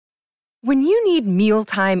When you need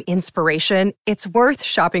mealtime inspiration, it's worth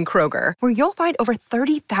shopping Kroger, where you'll find over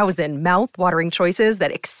 30,000 mouth-watering choices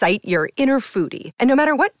that excite your inner foodie. And no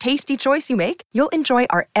matter what tasty choice you make, you'll enjoy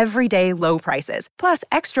our everyday low prices, plus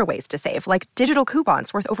extra ways to save, like digital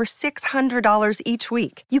coupons worth over $600 each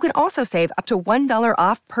week. You can also save up to $1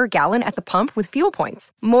 off per gallon at the pump with fuel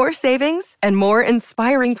points. More savings and more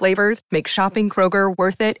inspiring flavors make shopping Kroger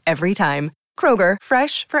worth it every time. Kroger,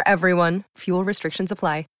 fresh for everyone. Fuel restrictions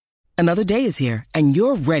apply. Another day is here, and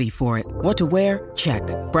you're ready for it. What to wear? Check.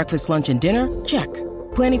 Breakfast, lunch, and dinner? Check.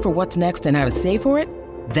 Planning for what's next and how to save for it?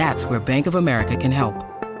 That's where Bank of America can help.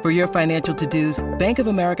 For your financial to-dos, Bank of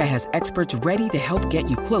America has experts ready to help get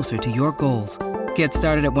you closer to your goals. Get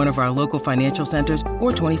started at one of our local financial centers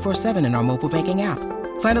or 24/7 in our mobile banking app.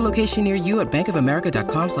 Find a location near you at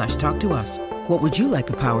bankofamerica.com/talktous. What would you like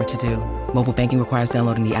the power to do? Mobile banking requires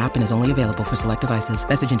downloading the app and is only available for select devices.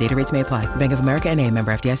 Message and data rates may apply. Bank of America N.A.,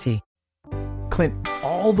 member FDIC. Clint,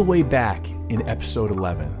 all the way back in episode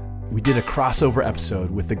 11, we did a crossover episode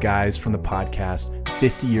with the guys from the podcast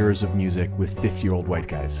 50 Years of Music with 50-Year-Old White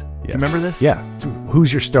Guys. Yes. Do you remember this? Yeah. So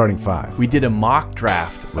who's your starting five? We did a mock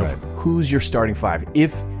draft of who's your starting five.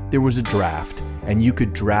 If there was a draft and you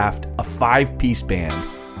could draft a 5-piece band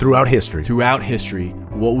throughout history,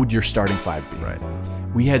 what would your starting five be? Right.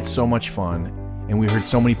 We had so much fun, and we heard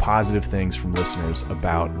so many positive things from listeners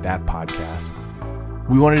about that podcast.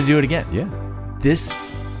 We wanted to do it again. Yeah. This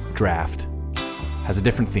draft has a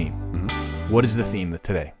different theme. Mm-hmm. What is the theme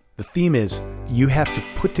today? The theme is you have to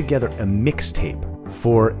put together a mixtape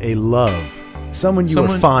for a love, someone you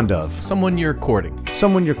are fond of. Someone you're courting.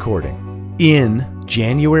 In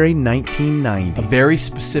January 1990. A very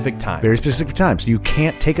specific time. So you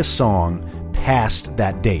can't take a song past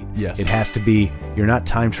that date. Yes. It has to be, you're not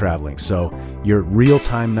time traveling. So you're real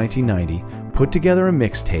time 1990. Put together a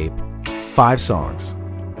mixtape, 5 songs.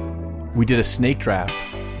 We did a snake draft,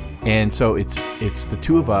 and so it's the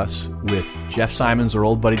two of us with Jeff Simons, our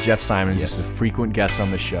old buddy Jeff Simons, just a frequent guest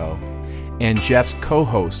on the show, and Jeff's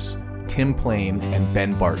co-hosts Tim Plain and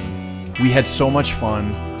Ben Barton. We had so much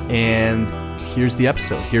fun, and here's the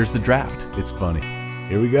episode. Here's the draft. It's funny.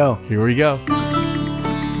 Here we go.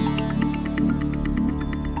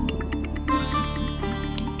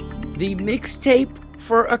 The Mixtape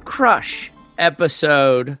for a Crush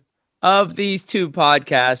episode of these two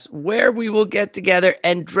podcasts, where we will get together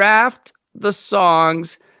and draft the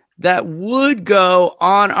songs that would go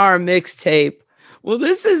on our mixtape. Well,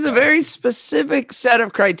 this is a very specific set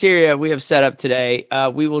of criteria we have set up today.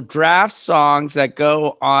 We will draft songs that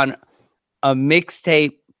go on a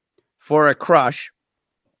mixtape for a crush.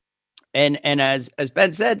 And as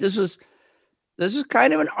Ben said, this was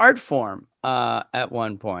kind of an art form at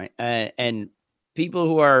one point. And people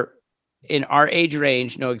who are in our age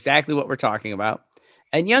range know exactly what we're talking about.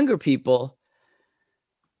 And younger people,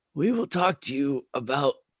 we will talk to you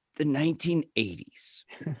about the 1980s.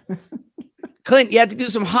 Clint, you had to do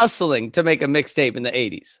some hustling to make a mixtape in the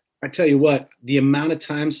 80s. I tell you what, the amount of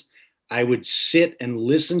times I would sit and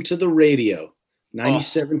listen to the radio,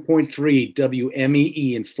 97.3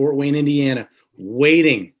 WMEE in Fort Wayne, Indiana,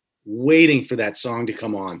 waiting for that song to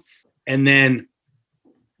come on, and then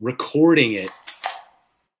recording it.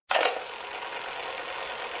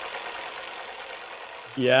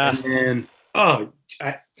 Yeah. And then,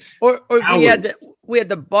 we had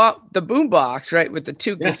the boom box, right, with the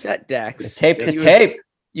 2 cassette decks. Tape.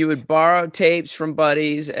 You would borrow tapes from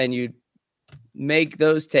buddies, and you'd make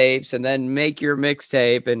those tapes, and then make your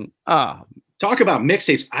mixtape. And talk about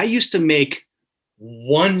mixtapes! I used to make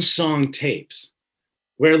 1-song tapes,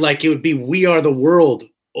 where like it would be "We Are the World"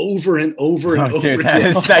 over and over and over. Dude, that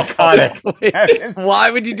is psychotic.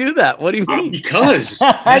 Why would you do that? What do you mean? Because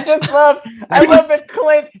I love that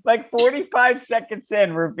Clint, like 45 seconds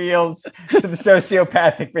in, reveals some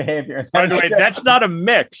sociopathic behavior. By the way, that's not a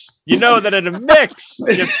mix. You know that in a mix,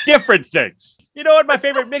 you have different things. You know what my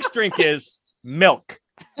favorite mixed drink is? Milk.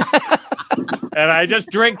 And I just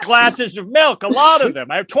drink glasses of milk, a lot of them.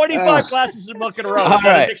 I have 25 glasses of milk in a row. Is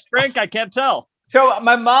that a mixed drink? I can't tell. So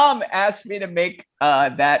my mom asked me to make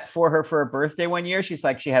that for her for her birthday one year. She's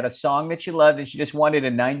like, she had a song that she loved and she just wanted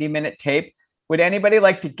a 90-minute tape. Would anybody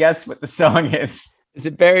like to guess what the song is? Is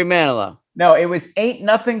it Barry Manilow? No, it was Ain't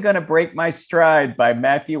Nothing Gonna Break My Stride by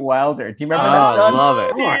Matthew Wilder. Do you remember that song? I love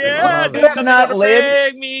it. Yeah, you have not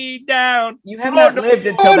lived. Bring me down. You have not lived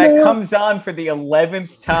until that comes on for the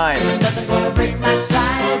 11th time. Ain't nothing gonna break my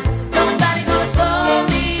stride. Nobody gonna slow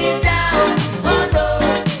me down. Oh no,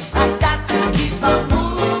 I got to keep on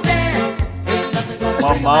moving.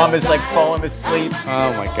 While mom is like falling asleep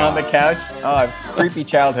on the couch. Oh, it's creepy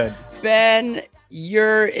childhood. Ben,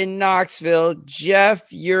 you're in Knoxville.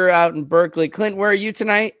 Jeff, you're out in Berkeley. Clint, where are you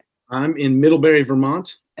tonight? I'm in Middlebury,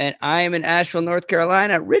 Vermont. And I am in Asheville, North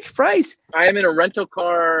Carolina. Rich Price. I am in a rental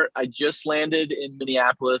car. I just landed in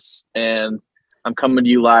Minneapolis, and I'm coming to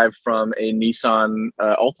you live from a Nissan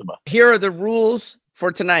Altima. Here are the rules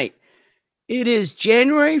for tonight. It is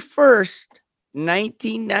January 1st,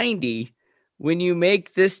 1990. When you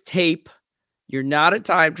make this tape, you're not a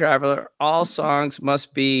time traveler. All songs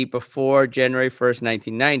must be before January 1st,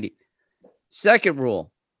 1990. Second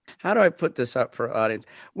rule. How do I put this up for audience?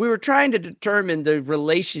 We were trying to determine the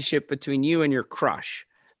relationship between you and your crush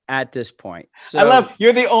at this point. So I love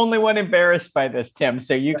you're the only one embarrassed by this, Tim.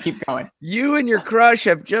 So you keep going. You and your crush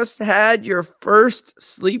have just had your first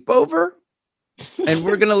sleepover, and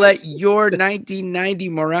we're going to let your 1990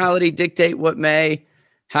 morality dictate what may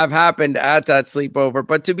have happened at that sleepover.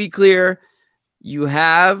 But to be clear, you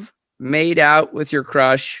have made out with your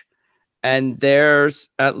crush, and there's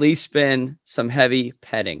at least been some heavy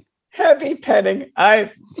petting. Heavy petting.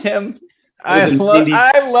 Tim,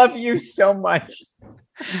 I love you so much.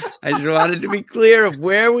 I just wanted to be clear of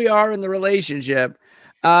where we are in the relationship.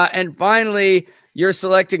 And finally, you're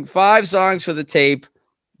selecting 5 songs for the tape: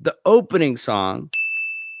 the opening song,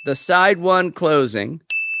 the side 1 closing,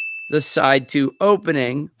 the side 2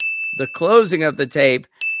 opening, the closing of the tape,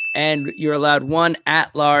 and you're allowed 1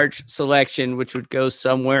 at-large selection, which would go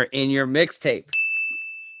somewhere in your mixtape.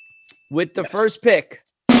 With the first pick,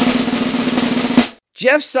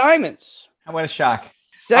 Jeff Simons. What a shock.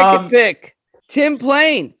 Second pick, Tim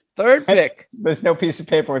Plain. Third pick, there's no piece of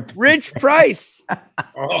paper with Rich Price.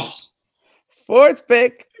 Fourth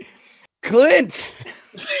pick, Clint.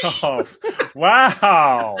 Oh,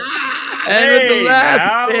 wow. And with the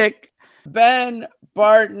last pick, Ben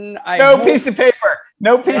Barton. Piece of paper.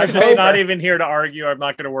 No piece of paper. I'm not even here to argue. I'm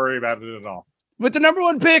not going to worry about it at all. With the number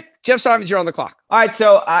 1 pick, Jeff Simons, you're on the clock. All right,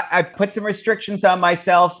 so I put some restrictions on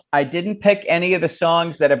myself. I didn't pick any of the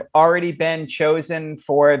songs that have already been chosen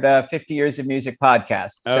for the 50 Years of Music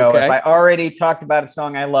podcast. So if I already talked about a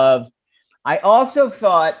song I love, I also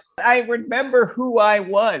thought I remember who I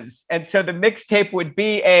was. And so the mixtape would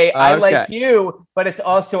be I like you, but it's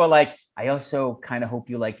also I also kind of hope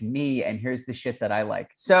you like me, and here's the shit that I like.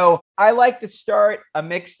 So I like to start a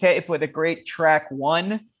mixtape with a great track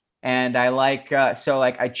 1. And I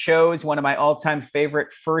I chose one of my all-time favorite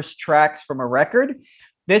first tracks from a record.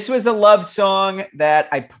 This was a love song that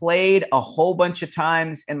I played a whole bunch of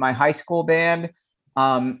times in my high school band.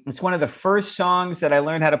 It's one of the first songs that I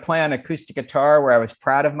learned how to play on acoustic guitar, where I was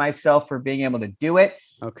proud of myself for being able to do it.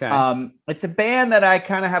 Okay. It's a band that I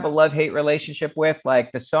kind of have a love-hate relationship with.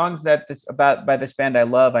 Like the songs by this band I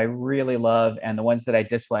love, I really love, and the ones that I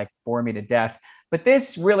dislike bore me to death. But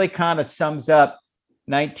this really kind of sums up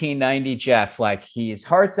 1990 Jeff. Like, his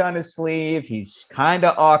heart's on his sleeve. He's kind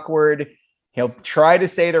of awkward. He'll try to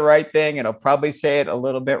say the right thing, and he'll probably say it a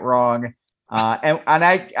little bit wrong. We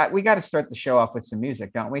got to start the show off with some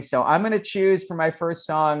music, don't we? So I'm going to choose for my first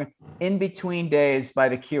song, "In Between Days" by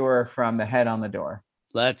The Cure from The Head on the Door.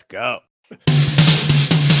 Let's go.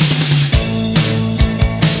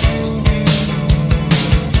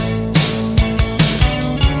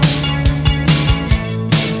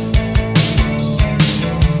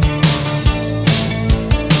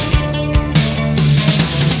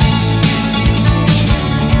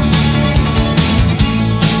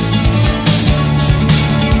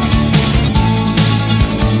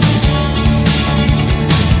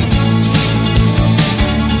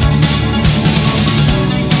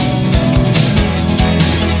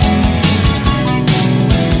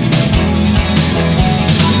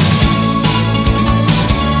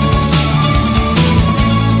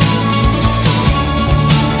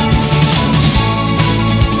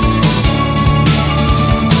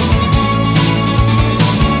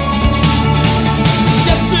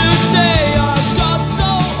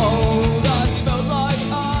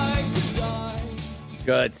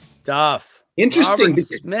 Good stuff. Interesting. Robert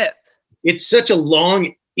Smith. It's such a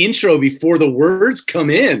long intro before the words come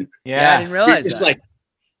in. Yeah, I didn't realize it's that. like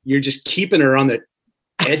you're just keeping her on the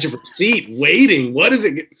edge of her seat, waiting. What is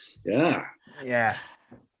it? Yeah. Yeah.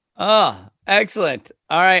 Oh, excellent.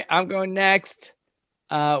 All right, I'm going next.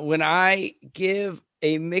 When I give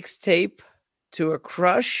a mixtape to a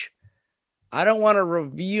crush, I don't want to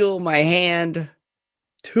reveal my hand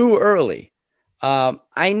too early.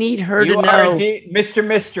 I need her to know. Mr.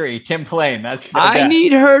 Mystery, Tim Plain. I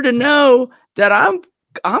need her to know that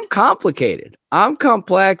I'm complicated. I'm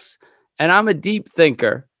complex, and I'm a deep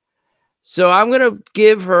thinker. So I'm going to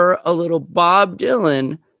give her a little Bob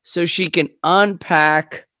Dylan so she can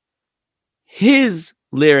unpack his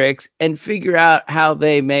lyrics and figure out how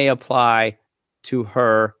they may apply to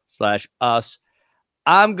her/us.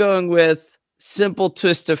 I'm going with Simple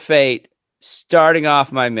Twist of Fate, starting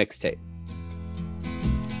off my mixtape.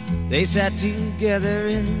 They sat together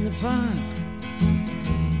in the park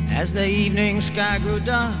as the evening sky grew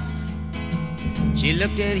dark. She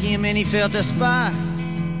looked at him and he felt a spark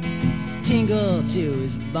tingle to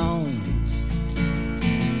his bones.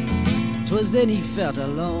 'Twas then he felt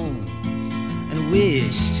alone and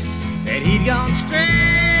wished that he'd gone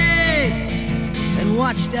straight and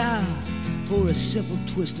watched out for a simple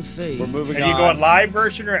twist of fate. We're moving on. Are you going live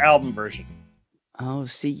version or album version? Oh,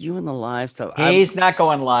 see, you and the live stuff. He's not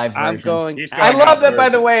going live version. I'm going. I love that, by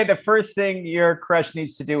the way, the first thing your crush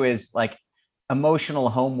needs to do is like emotional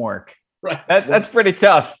homework. Right. That's pretty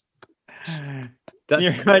tough.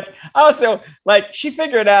 You're like, also, like, she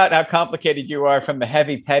figured out how complicated you are from the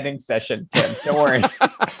heavy petting session, Tim. Don't worry.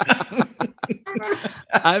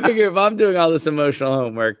 I figure if I'm doing all this emotional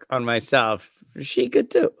homework on myself, she could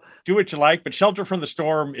too. Do what you like, but Shelter from the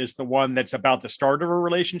Storm is the one that's about the start of a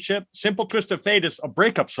relationship. Simple Twist of Fate is a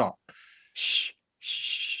breakup song. Shh.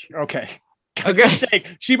 Okay. Say,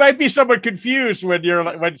 she might be somewhat confused when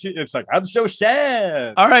it's like, I'm so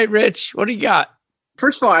sad. All right, Rich, what do you got?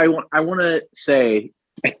 First of all, I want to say,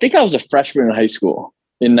 I think I was a freshman in high school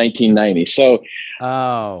in 1990. So,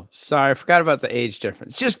 oh, sorry, I forgot about the age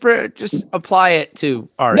difference. Just apply it to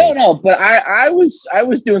our no, age. no. But I was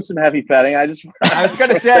doing some heavy petting. I was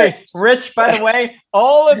going to say, Rich. By the way,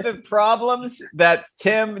 all of the problems that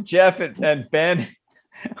Tim, Jeff, and Ben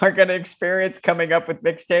are going to experience coming up with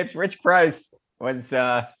mixtapes, Rich Price was.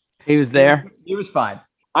 He was there. He was fine.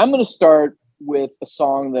 I'm going to start with a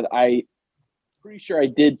song that I'm pretty sure I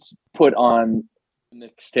did put on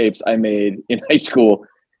mixtapes I made in high school.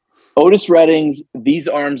 Otis Redding's "These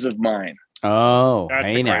Arms of Mine." Oh, that's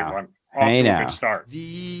hey a now. great one. Hey now. Good start.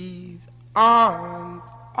 These arms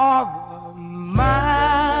are mine.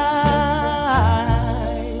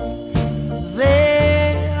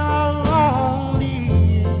 They are lonely,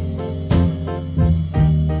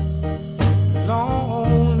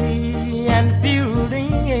 lonely and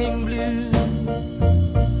fielding blue.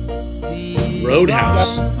 These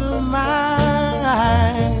Roadhouse. arms of mine,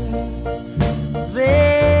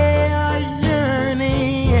 they are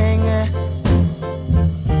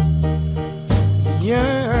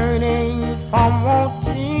yearning from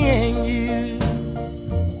wanting you.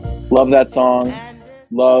 Love that song.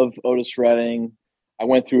 Love Otis Redding. I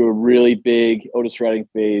went through a really big Otis Redding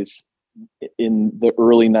phase in the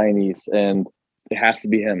early 90s, and it has to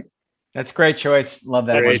be him. That's a great choice. Love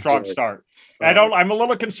that. That's one. a strong start. I'm a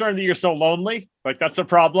little concerned that you're so lonely. Like, that's a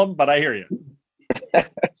problem, but I hear you.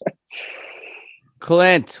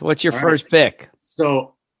 Clint, what's your first pick?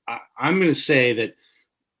 So I'm going to say that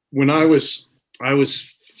when I was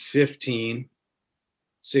 16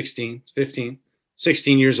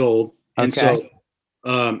 years old. And so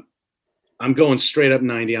I'm going straight up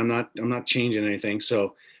 90. I'm not changing anything.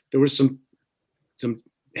 So there was some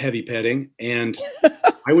heavy petting. And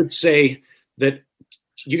I would say that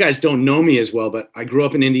you guys don't know me as well, but I grew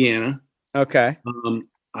up in Indiana. Okay.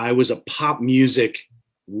 I was a pop music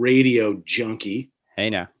radio junkie.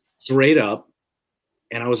 Hey now. Straight up.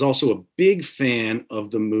 And I was also a big fan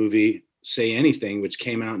of the movie Say Anything, which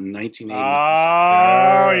came out in 1980.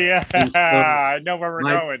 Oh, yeah. So I know where we're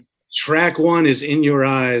going. Track one is In Your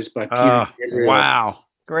Eyes by Peter Gabriel. Wow.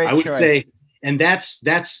 Great I would choice. say, and that's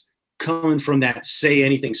coming from that Say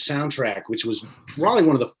Anything soundtrack, which was probably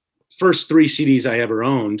one of the first 3 CDs I ever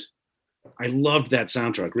owned. I loved that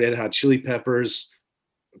soundtrack. Red Hot Chili Peppers,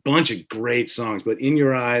 a bunch of great songs, but In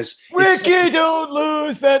Your Eyes. Ricky, don't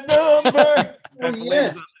lose that number.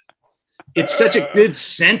 Yes. It's such a good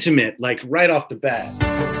sentiment, like right off the bat.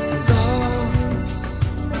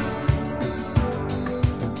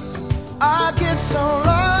 I get so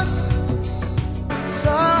lost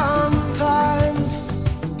sometimes.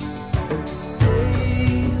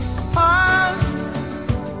 These arms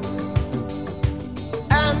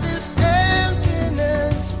and this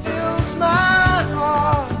emptiness fills my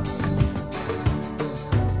heart.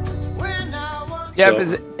 When I want Jeff,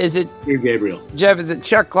 is it Peter Gabriel? Jeff, is it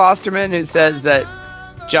Chuck Klosterman who says that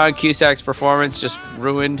John Cusack's performance just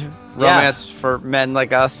ruined romance for men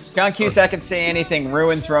like us? John Cusack can Say Anything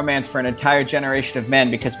ruins romance for an entire generation of men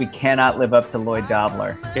because we cannot live up to Lloyd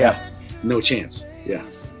Dobler. Yeah. No chance. Yeah.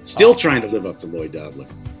 Still trying to live up to Lloyd Dobler.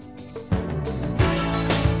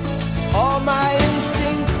 all my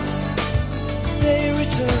instincts, they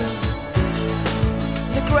return.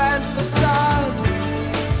 The grand facade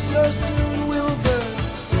so soon will burn.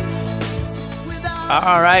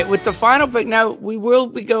 All right, with the final pick now, we will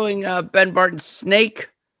be going Ben Barton's Snake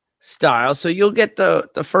style. So you'll get the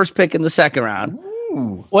first pick in the second round.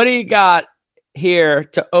 Ooh. What do you got here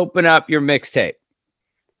to open up your mixtape?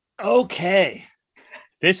 Okay.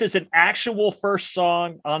 This is an actual first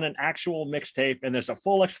song on an actual mixtape, and there's a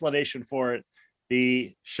full explanation for it.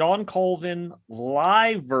 The Sean Colvin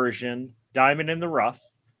live version, Diamond in the Rough.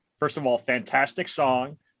 First of all, fantastic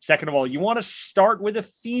song. Second of all, you want to start with a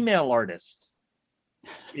female artist.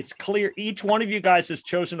 It's clear each one of you guys has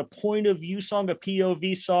chosen a point of view song, a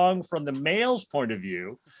POV song from the male's point of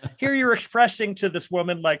view. Here you're expressing to this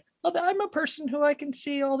woman, like, oh, I'm a person who I can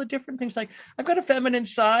see all the different things. Like, I've got a feminine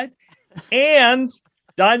side. And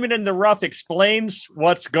Diamond in the Rough explains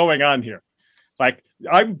what's going on here. Like,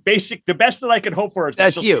 the best that I can hope for is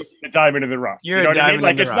that's you. The Diamond in the Rough. You're, you know what I mean?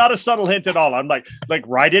 Like, it's not a subtle hint at all. I'm like,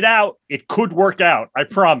 write it out. It could work out. I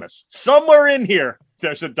promise. Somewhere in here,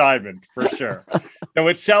 there's a diamond for sure. So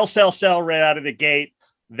it's Sell, Sell, Sell right out of the gate.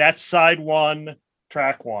 That's side one,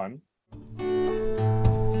 track one.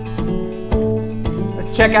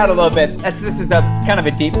 Let's check out a little bit. This is a kind of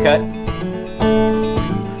a deep cut.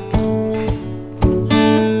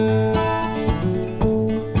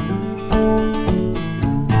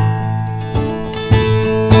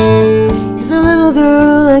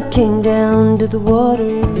 Girl, I came down to the water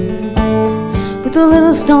with a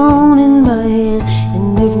little stone in my hand,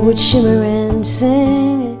 and it would shimmer and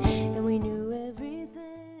sing, and we knew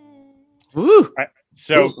everything. Woo!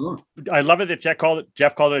 So I love it that Jeff called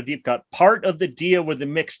it a deep cut. Part of the deal with the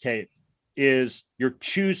mixtape is you're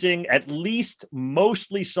choosing at least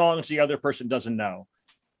mostly songs the other person doesn't know,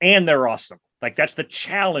 and they're awesome. Like, that's the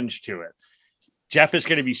challenge to it. Jeff is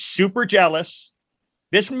going to be super jealous.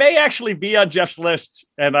 This may actually be on Jeff's list,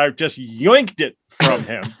 and I've just yoinked it from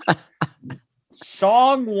him.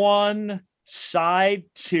 Song 1, side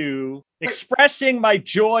 2, expressing my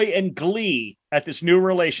joy and glee at this new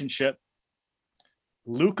relationship.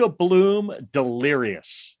 Luca Bloom,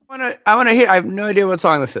 Delirious. I want to hear. I have no idea what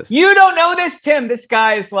song this is. You don't know this, Tim. This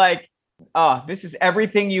guy is like, this is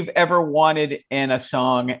everything you've ever wanted in a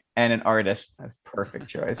song and an artist. That's perfect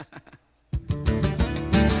choice.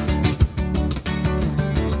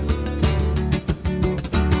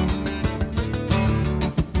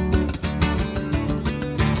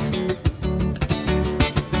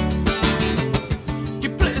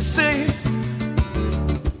 Safe,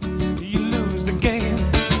 you lose the game.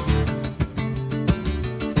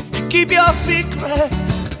 You keep your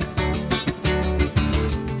secrets.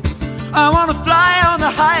 I wanna fly on the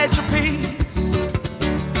high trapeze.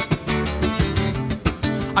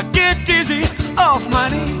 I get dizzy off my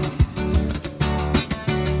knees.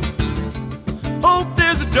 Hope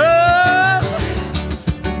there's a dove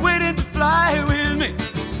waiting to fly with me,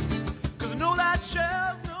 'cause I know that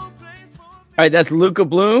shell's no place for me. All right, that's Luca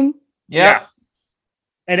Bloom. Yeah.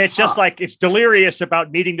 And it's just like, it's delirious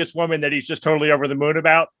about meeting this woman that he's just totally over the moon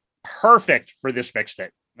about. Perfect for this mixtape.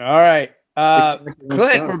 All right.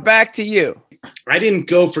 Clint, we're back to you. I didn't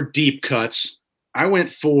go for deep cuts. I went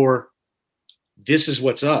for This Is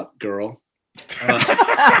What's Up, Girl. And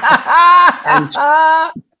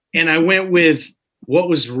I went with what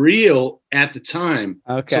was real at the time.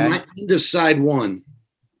 Okay. So my end of side 1,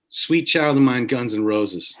 Sweet Child of Mine, Guns N'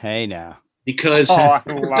 Roses. Hey, now. Because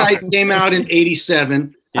I came out in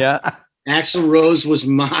 87. Yeah. Axl Rose was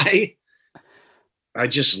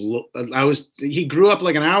he grew up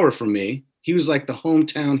like an hour from me. He was like the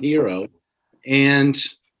hometown hero. And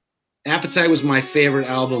Appetite was my favorite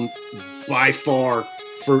album by far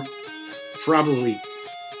for probably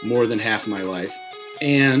more than half my life.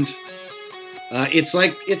 And it's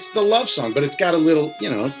the love song, but it's got a little,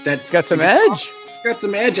 it's got some edge. Got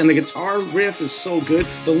some edge, and the guitar riff is so good.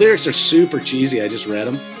 The lyrics are super cheesy. I just read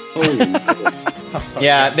them. Holy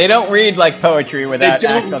Yeah, they don't read like poetry without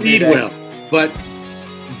accent. They don't read well, but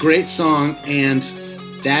great song, and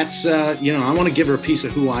that's I want to give her a piece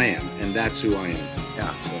of who I am, and that's who I am.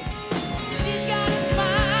 Yeah. So.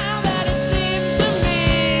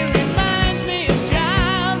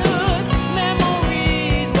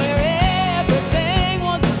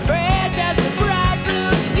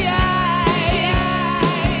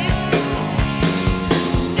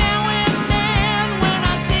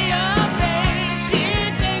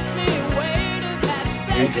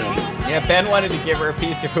 Yeah, Ben wanted to give her a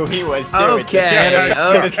piece of who he was too. Okay.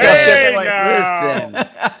 Okay. Listen,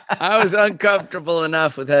 I was uncomfortable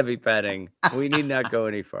enough with heavy petting. We need not go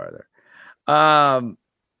any farther. All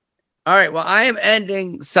right. Well, I am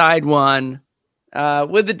ending side 1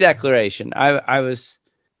 with the declaration. I was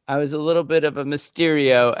a little bit of a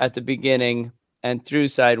Mysterio at the beginning and through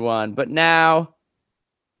side 1, but now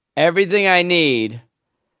Everything I Need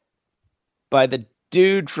by the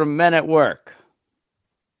dude from Men at Work.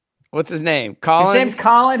 What's his name? Colin? His name's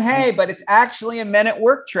Colin Hay, but it's actually a Men at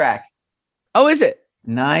Work track. Oh, is it?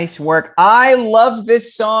 Nice work. I love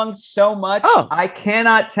this song so much. Oh. I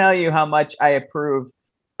cannot tell you how much I approve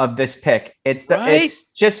of this pick. It's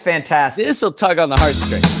just fantastic. This will tug on the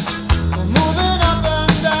heartstrings.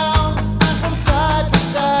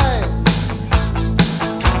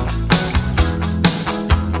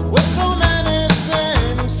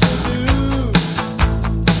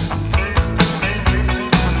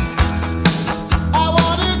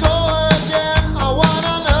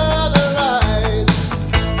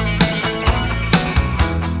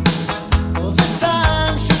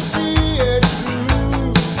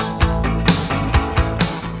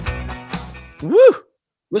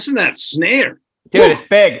 Listen to that snare. Dude, Woo. It's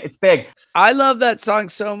big. It's big. I love that song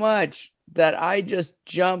so much that I just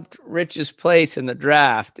jumped Rich's place in the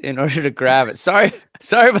draft in order to grab it. Sorry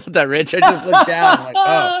about that, Rich. I just looked down. I'm like,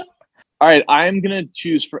 oh. All right, I'm gonna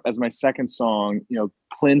choose as my second song. You know,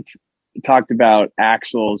 Clint talked about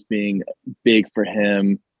Axl's being big for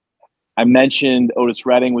him. I mentioned Otis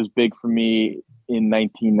Redding was big for me in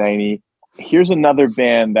 1990. Here's another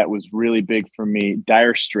band that was really big for me,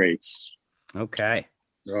 Dire Straits. Okay.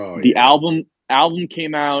 The album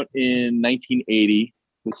came out in 1980.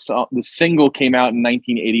 The single came out in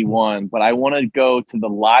 1981, but I want to go to the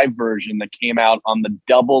live version that came out on the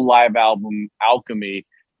double live album Alchemy,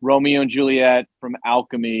 Romeo and Juliet from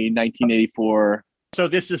Alchemy, 1984. So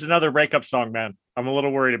this is another breakup song, man. I'm a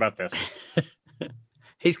little worried about this.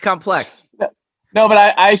 He's complex. No, but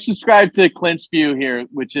I subscribe to Clint's view here,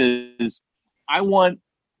 which is I want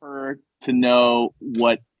her to know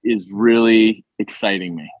what is really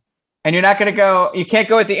exciting me. And you can't go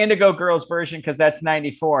with the Indigo Girls version because that's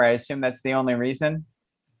 94. I assume that's the only reason.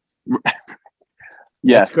 Yes.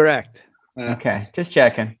 That's correct. Okay, just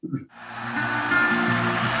checking.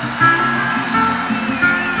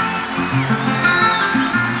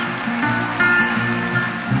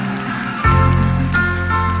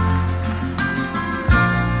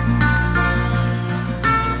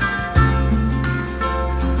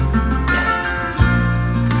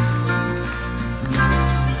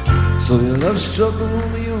 So your love struck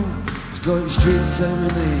Romeo, it's got you straight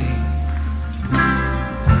serenade,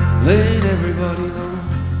 laying everybody low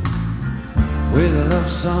with a love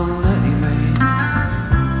song that he made.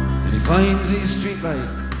 And he finds his street light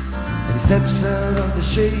and he steps out of the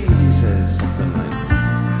shade. He says something like,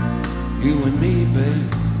 you and me,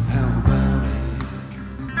 babe, how about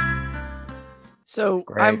it? So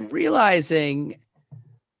I'm realizing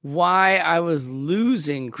why I was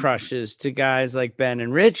losing crushes to guys like Ben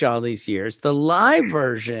and Rich all these years. The live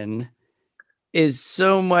version is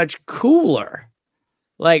so much cooler.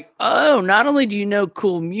 Like, oh, not only do you know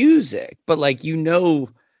cool music, but like, you've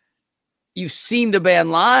seen the band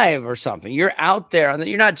live or something. You're out there, and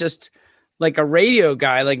you're not just like a radio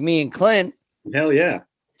guy like me and Clint. Hell yeah.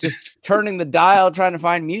 Just turning the dial, trying to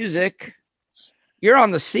find music. You're on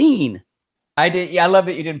the scene. I did. Yeah, I love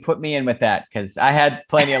that you didn't put me in with that because I had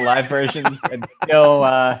plenty of live versions and still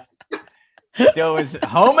was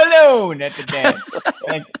home alone at the dance.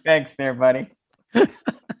 Thanks there, buddy.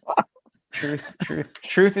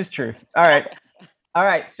 Truth is truth. All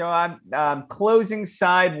right. So I'm closing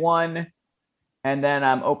side one, and then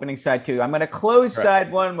I'm opening side two. I'm going to close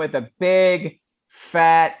side one with a big,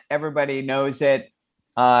 fat. Everybody knows it,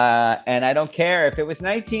 and I don't care if it was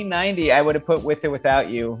 1990. I would have put "With or Without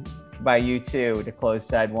You" by U2 to close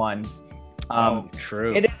side one.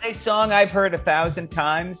 True. It is a song I've heard 1,000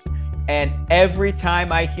 times, and every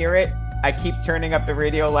time I hear it, I keep turning up the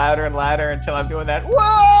radio louder and louder until I'm doing that. Whoa!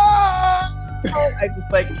 I just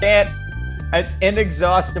can't. It's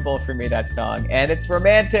inexhaustible for me, that song, and it's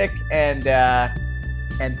romantic and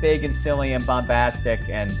big and silly and bombastic,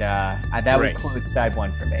 and that would close side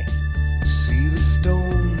one for me. See the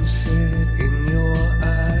stone set in your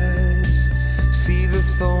eyes. See the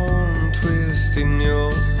thorn twist in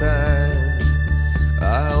your side.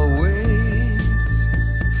 I'll wait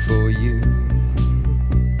for you.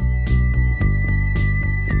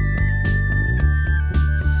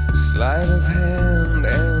 Sleight of hand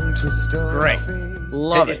and twist of Great.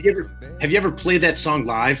 Love it. Have you ever played that song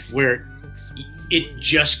live where it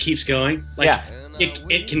just keeps going?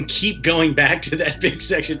 It can keep going back to that big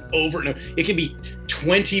section over and over. It can be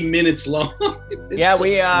 20 minutes long.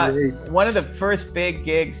 One of the first big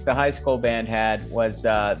gigs the high school band had was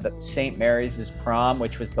the St. Mary's prom,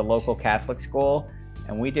 which was the local Catholic school.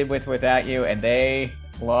 and we did With Without You, and they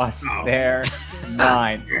lost their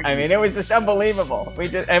mind. I mean, it was just unbelievable.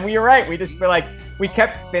 You're right. We just feel like we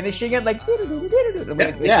kept finishing it like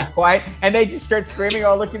quiet, and they just start screaming,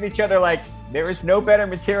 all looking at each other like there is no better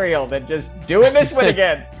material than just doing this one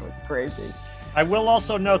again. It was crazy. I will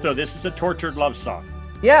also note though, this is a tortured love song.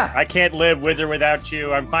 Yeah. I can't live with or without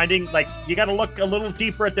you. I'm finding like you got to look a little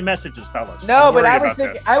deeper at the messages, fellas. No, but I was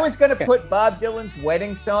thinking I was going to put Bob Dylan's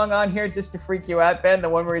wedding song on here just to freak you out, Ben. The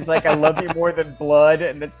one where he's like, I love you more than blood.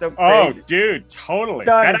 And it's so crazy. Oh, dude, totally.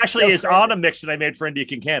 That actually is on a mix that I made for India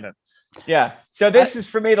Kincannon. Yeah. So this is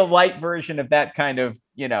for me the light version of that kind of,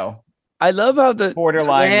 I love how the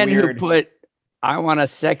borderline man weird. who put I want to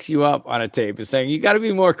sex you up on a tape is saying, you got to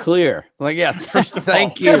be more clear. I'm like, yeah,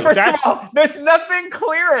 thank you. First of all, there's nothing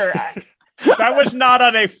clearer. That was not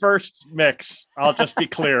on a first mix. I'll just be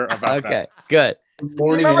clear about that. Okay, good. Do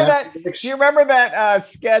you remember that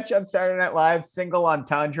sketch on Saturday Night Live, single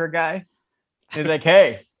entendre guy? He's like,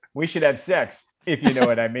 hey, we should have sex, if you know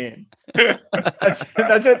what I mean. That's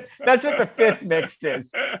what the fifth mix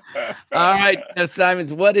is. All right, now,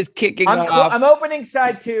 Simons, what is kicking off? I'm opening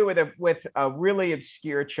side two with a really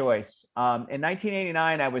obscure choice. In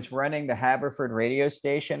 1989, I was running the Haverford radio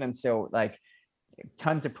station, and so like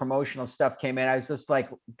tons of promotional stuff came in. I was just like,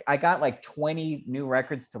 I got like 20 new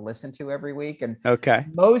records to listen to every week, and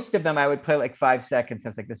most of them I would play like 5 seconds. I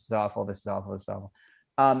was like, this is awful, this is awful, this is awful.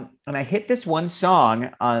 And I hit this one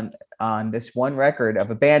song on this one record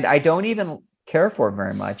of a band I don't even care for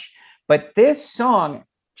very much, but this song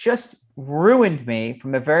just ruined me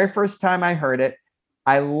from the very first time I heard it.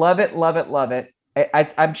 I love it, love it, love it.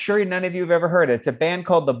 I'm sure none of you have ever heard it. It's a band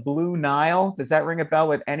called the Blue Nile. Does that ring a bell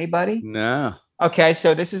with anybody? No. Okay,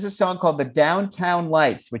 so this is a song called The Downtown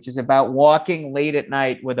Lights, which is about walking late at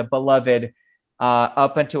night with a beloved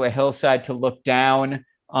up into a hillside to look down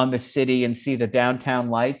on the city and see the downtown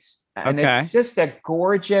lights. And it's just a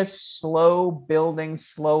gorgeous, slow building,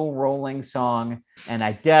 slow rolling song. And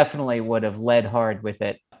I definitely would have led hard with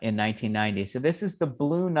it in 1990. So this is the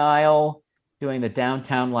Blue Nile doing the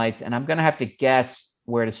Downtown Lights. And I'm going to have to guess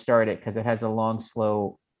where to start it because it has a long,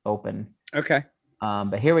 slow open. Okay.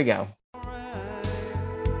 But here we go.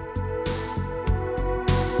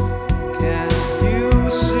 Can you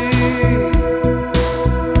see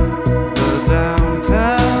the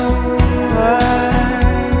downtown lights?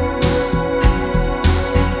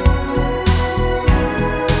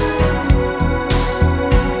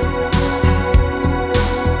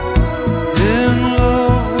 In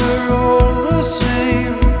love we're all the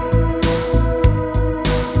same.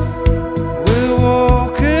 We're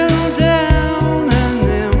walking down an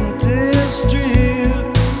empty street,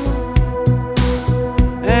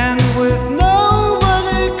 and with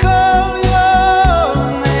nobody call your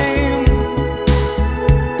name.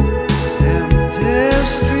 Empty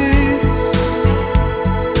streets,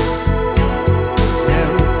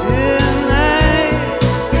 empty night,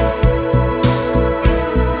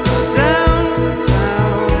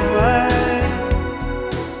 downtown lights.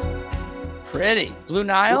 Pretty. Blue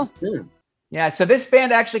Nile? Yeah, so this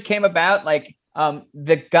band actually came about like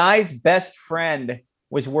the guy's best friend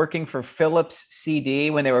was working for Philips CD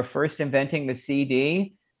when they were first inventing the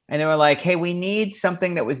CD. And they were like, hey, we need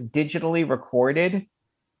something that was digitally recorded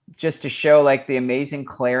just to show like the amazing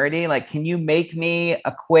clarity. Like, can you make me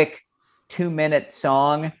a quick 2-minute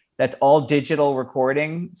song that's all digital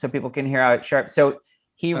recording so people can hear how it's sharp? So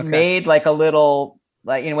he made like a little,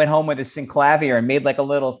 like, went home with his synclavier and made like a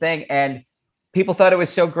little thing. And people thought it was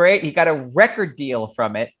so great. He got a record deal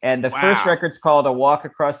from it. And the first record's called A Walk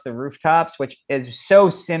Across the Rooftops, which is so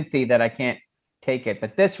synthy that I can't take it.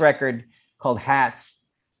 But this record called Hats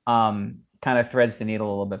kind of threads the needle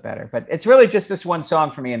a little bit better. But it's really just this one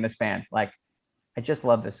song for me in this band. Like, I just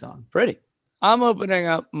love this song. Pretty. I'm opening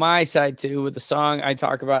up my side two with the song I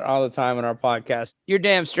talk about all the time on our podcast. You're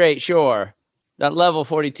damn straight sure that Level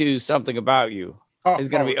 42 Something About You is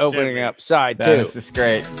going to be opening up side two. That is just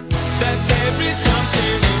great. That there is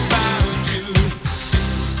something about you,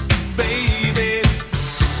 baby,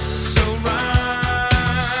 so right.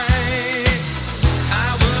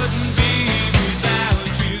 I wouldn't be without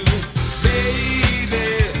you, baby,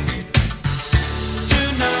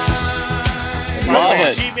 tonight. Love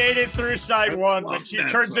it. She made it through side one, but she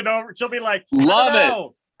turns it over. She'll be like, Love it.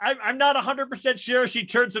 I'm not 100% sure. She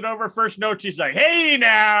turns it over. First note, she's like, hey,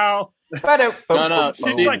 now. No.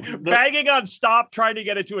 She's See, like banging on stop, trying to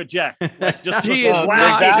get it to eject. Like, just She is whacking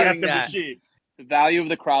not at doing the that. machine. The value of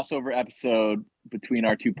the crossover episode between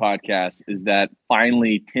our two podcasts is that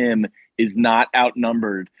finally Tim is not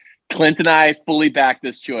outnumbered. Clint and I fully back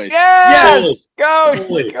this choice. Yes! Go,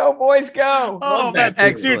 Fully. go, boys, go. Oh, Love that, man,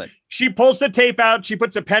 excellent. dude, She pulls the tape out, she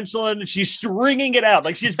puts a pencil in, and she's stringing it out.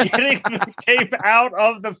 Like she's getting the tape out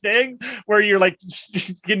of the thing where you're like,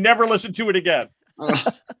 you never listen to it again.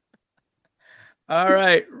 All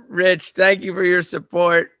right, Rich, thank you for your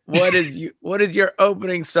support. What is your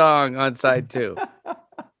opening song on side 2?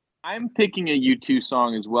 I'm picking a U2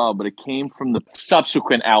 song as well, but it came from the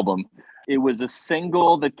subsequent album. It was a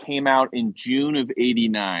single that came out in June of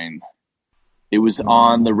 '89. It was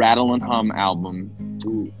on the Rattle and Hum album.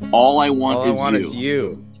 All I Want Is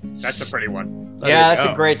You. That's a pretty one. That's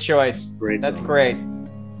a great choice. That's song. great.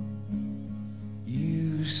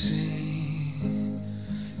 You say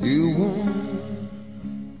you want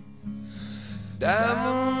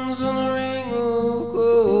diamonds on a ring of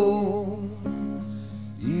gold.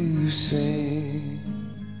 You say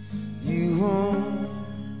you want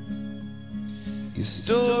your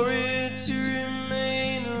story to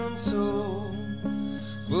remain untold.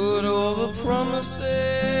 But all the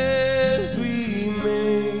promises we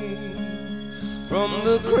made, from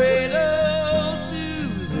the cradle to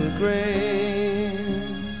the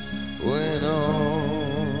grave, when all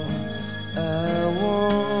I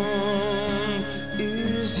want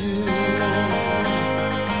is you. I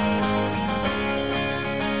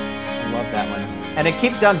love that one. And it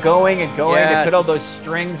keeps on going and going. Yeah, They put all those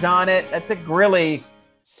strings on it. That's a really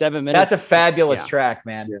 7 minutes. That's a fabulous track,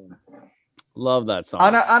 man. Yeah. Love that song.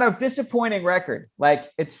 On a disappointing record.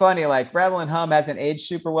 Like, it's funny, like Rattle and Hum hasn't aged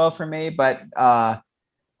super well for me, but All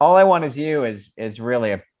I Want Is You is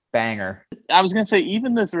really a banger. I was gonna say,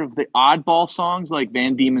 even the sort of the oddball songs like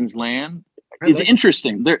Van Diemen's Land is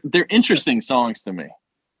interesting. They're interesting songs to me.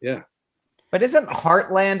 Yeah. But isn't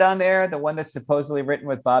Heartland on there, the one that's supposedly written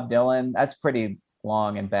with Bob Dylan? That's pretty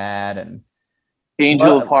long and bad. And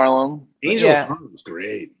Angel of Harlem. Angel of Harlem was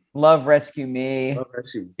great. Love Rescue Me. Love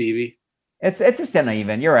Rescue BB. It's just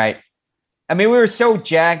uneven. You're right. I mean, we were so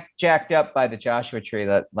jacked up by the Joshua Tree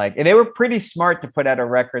that and they were pretty smart to put out a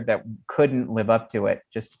record that couldn't live up to it,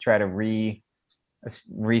 just to try to reset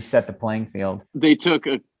the playing field. They took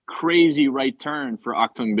a crazy right turn for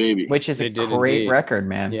Octung Baby, which is a great record,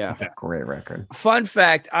 man. Yeah, it's a great record. Fun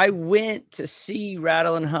fact: I went to see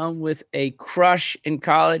Rattle and Hum with a crush in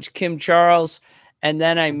college, Kim Charles, and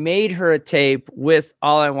then I made her a tape with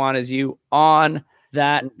All I Want Is You on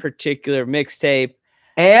that particular mixtape.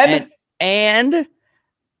 And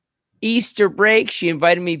Easter break, she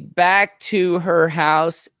invited me back to her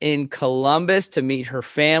house in Columbus to meet her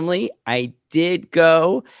family. I did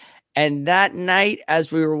go. And that night,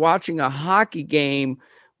 as we were watching a hockey game,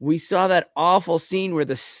 we saw that awful scene where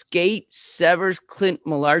the skate severs Clint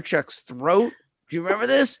Malarchuk's throat. Do you remember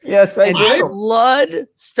this? Yes, I do. Blood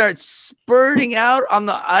starts spurting out on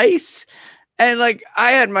the ice. And I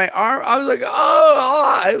had my arm, I was like,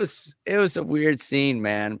 it was a weird scene,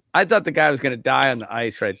 man. I thought the guy was going to die on the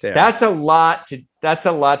ice right there. That's a lot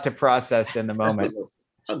to process in the moment.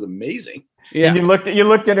 That was amazing. Yeah. And you looked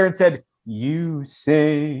at her and said, "You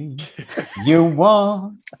say you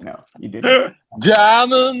want." No, you didn't.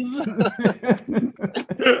 Diamonds.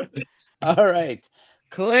 All right.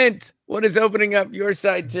 Clint, what is opening up your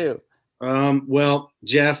side too? Well,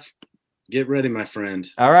 Jeff, get ready, my friend.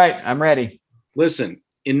 All right, I'm ready. Listen,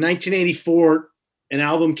 in 1984, an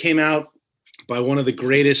album came out by one of the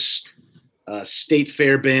greatest state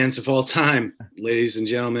fair bands of all time, ladies and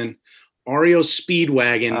gentlemen. REO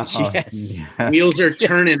Speedwagon's Yes. Wheels Are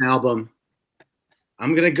Turning album.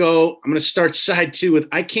 I'm going to start side 2 with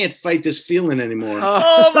I Can't Fight This Feeling Anymore.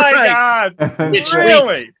 Oh my God. Which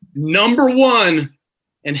Really? Number 1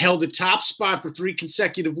 and held the top spot for 3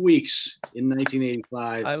 consecutive weeks in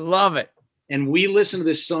 1985. I love it. And we listen to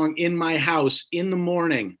this song in my house in the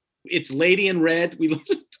morning. It's Lady in Red.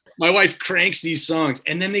 My wife cranks these songs,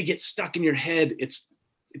 and then they get stuck in your head. It's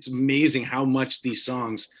amazing how much these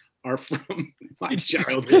songs are from my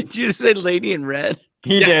childhood. Did you just say Lady in Red?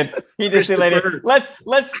 He did. He did say Lady. Let's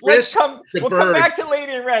come. We'll come back to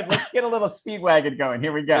Lady in Red. Let's get a little Speedwagon going.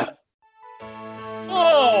 Here we go.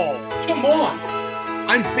 Oh, come on!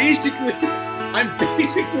 I'm basically.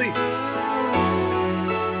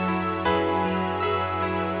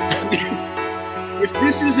 If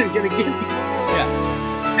this isn't gonna get me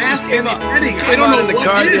past Heavy Petting, I don't know in the what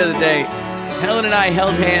car is. the other day. Helen and I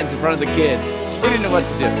held hands in front of the kids. We didn't know what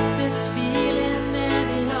to do.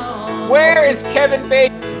 Where is Kevin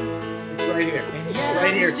Bacon? It's right here.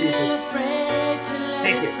 Right here, people.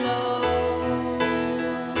 Take it.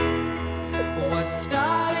 What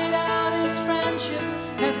started out as friendship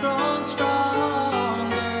has grown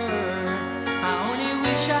stronger. I only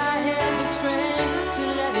wish I had the strength to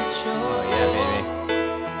let it show. Oh yeah, baby.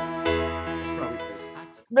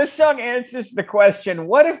 This song answers the question,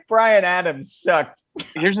 what if Bryan Adams sucked?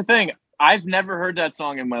 Here's the thing. I've never heard that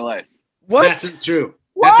song in my life. What? That's not true.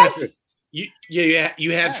 What? That's not true.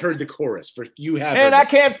 You have heard the chorus. And I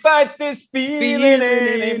can't fight this feeling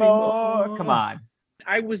anymore. Come on.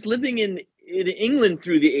 I was living in England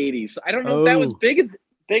through the 80s. I don't know if that was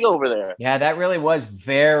big over there. Yeah, that really was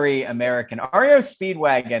very American. REO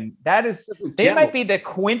Speedwagon, they might be the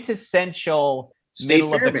quintessential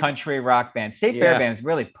middle of the country rock band. State Fairbairn is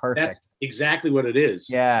really perfect. That's exactly what it is.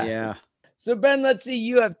 Yeah. So Ben, let's see.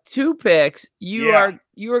 You have 2 picks. You are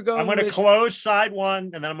going. I'm going to close side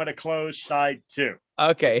 1, and then I'm going to close side 2.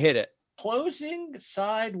 Okay, hit it. Closing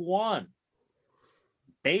side 1.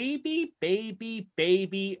 Baby, baby,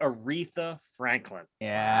 baby, Aretha Franklin.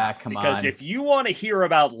 Yeah, come on. Because if you want to hear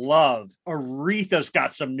about love, Aretha's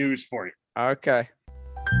got some news for you. Okay.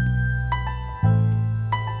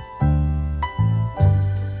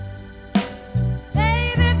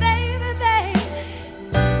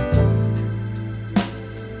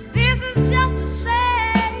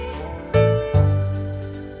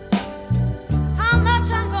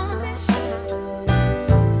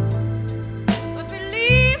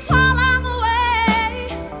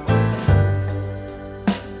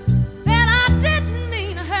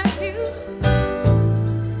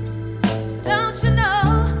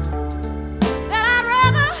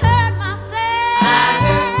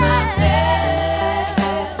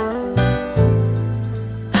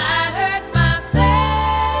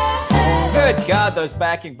 God, those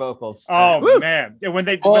backing vocals. Oh man. When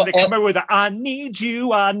they come in with I need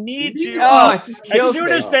you. Oh, it just kills as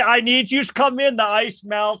soon as the I need yous come in, the ice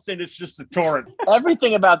melts and it's just a torrent.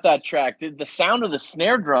 Everything about that track, the sound of the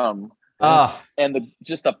snare drum and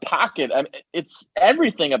the pocket. I mean, it's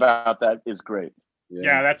everything about that is great.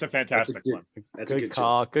 Yeah, that's a fantastic one. That's a good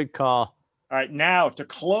call. Good call. All right, now to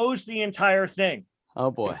close the entire thing.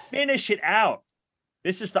 Oh boy. To finish it out.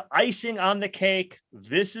 This is the icing on the cake.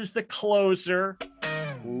 This is the closer.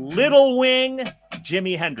 Little Wing,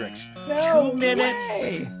 Jimi Hendrix. No 2 minutes.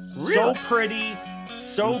 Way. So pretty,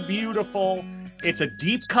 so beautiful. It's a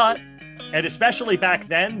deep cut. And especially back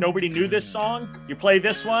then, nobody knew this song. You play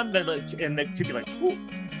this one, and the people are like,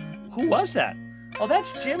 who was that? Oh,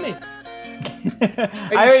 that's Jimmy.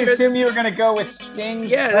 I assume you were going to go with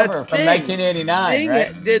Sting's cover from 1989, Sting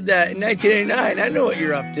right? did that in 1989. I know what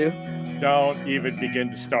you're up to. Don't even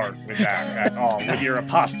begin to start with that at all, with your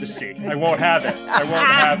apostasy. I won't have it.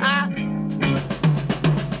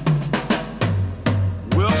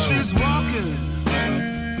 Well, she's walking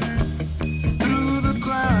through the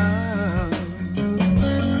crowd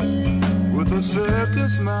with a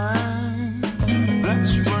circus mind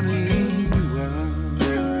that's running wild.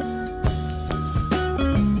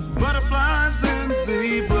 Butterflies and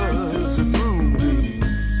zebras and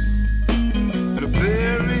moonbeams and a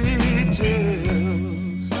fairy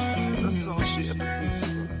tales. That's all she ever thinks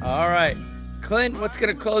about. All right. Clint, what's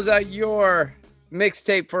going to close out your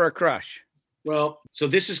mixtape for a crush? Well, so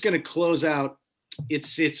this is going to close out.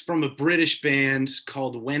 It's from a British band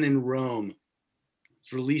called When in Rome.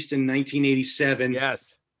 It's released in 1987.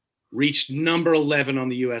 Yes. Reached number 11 on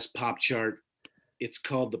the US pop chart. It's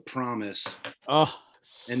called The Promise. Oh,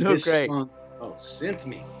 and so great. Song, synth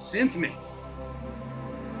me.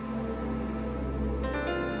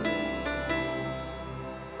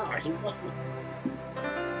 Oh, I love it.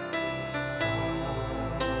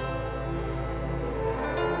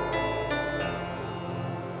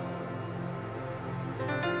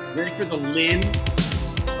 Ready for the Lynn?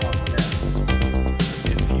 Oh, yeah.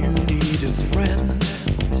 If you need a friend,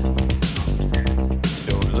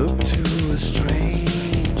 don't look to a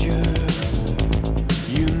stranger.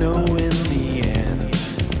 You know in the end,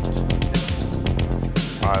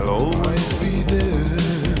 I'll always be there.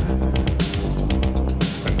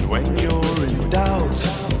 And when you're in doubt,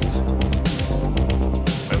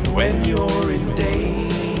 and when you're in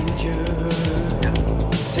danger,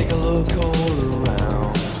 take a look all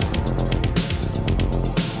around.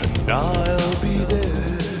 I'll be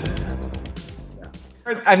there.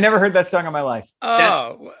 I've never heard that song in my life.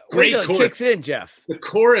 Oh, great chorus. Kicks in, Jeff. The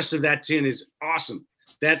chorus of that tune is awesome.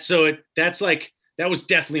 That was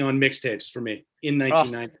definitely on mixtapes for me in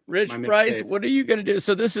 1990. Rich Price, what are you going to do?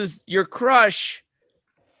 So this is your crush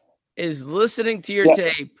is listening to your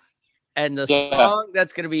tape, and the song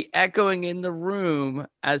that's going to be echoing in the room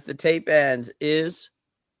as the tape ends is.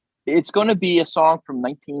 It's going to be a song from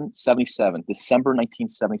 1977, December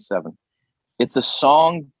 1977. It's a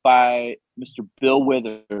song by Mr. Bill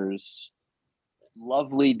Withers,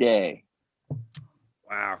 Lovely Day.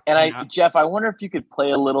 Wow. And Jeff, I wonder if you could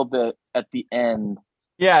play a little bit at the end.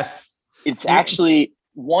 Yes. It's actually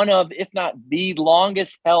one of, if not the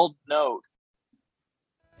longest held note.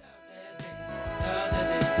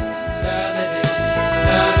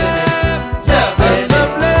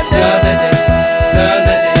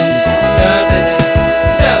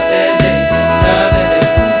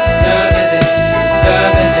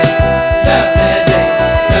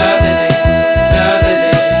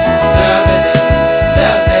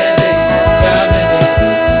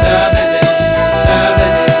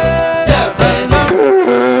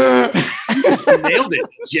 Nailed it,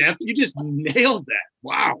 Jeff. You just nailed that.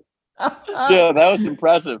 Wow. Yeah, that was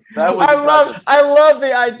impressive. I love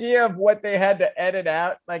the idea of what they had to edit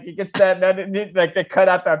out. Like he gets that, like they cut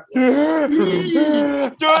out the. It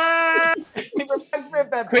reminds me of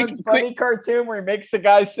that Bugs Bunny cartoon where he makes the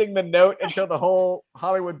guy sing the note until the whole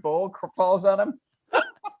Hollywood Bowl falls on him.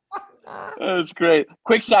 That's great.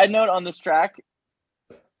 Quick side note on this track: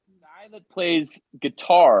 the guy that plays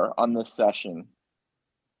guitar on this session,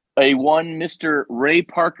 one Mr. Ray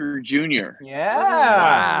Parker Jr. Yeah.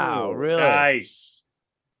 Wow. Really? Nice.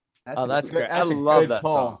 That's great. I love that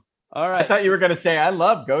song. All right. I thought you were going to say, I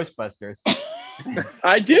love Ghostbusters.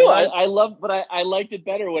 I do. I love, but I liked it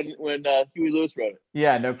better when Huey Lewis wrote it.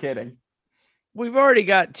 Yeah, no kidding. We've already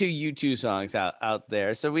got 2 U2 songs out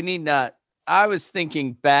there, so we need not. I was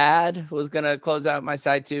thinking Bad was going to close out my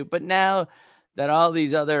side 2, but now that all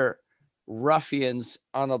these other ruffians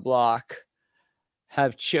on the block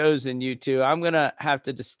have chosen U2, I'm going to have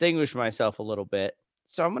to distinguish myself a little bit.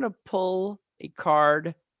 So I'm going to pull a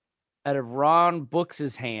card out of Ron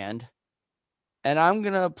Books' hand, and I'm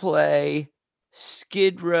going to play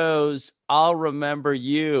Skid Row's I'll Remember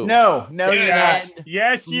You. No, you're not.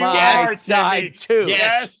 Yes, you my are. side 2.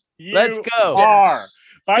 Yes, you Let's go. are.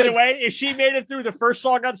 By the way, if she made it through the first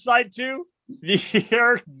song on side 2,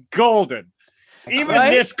 you're golden. Even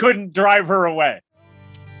this couldn't drive her away.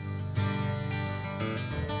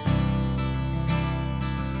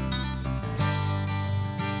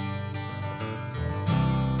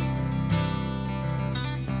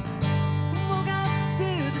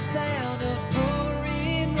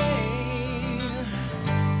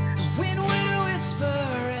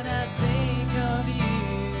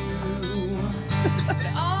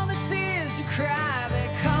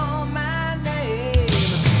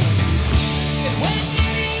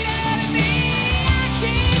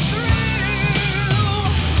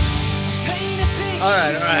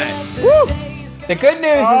 All right. Woo! The good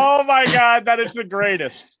news Oh my God, that is the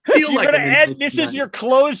greatest. Feel like gonna end, this is your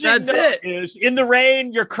closing. That's it. Is in the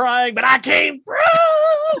rain, you're crying, but I came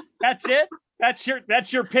through. That's it.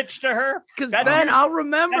 That's your pitch to her. Because Ben, I'll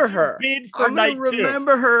remember her. I'm going to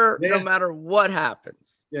remember her no matter what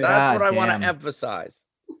happens. Yeah. That's what I want to emphasize.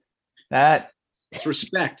 It's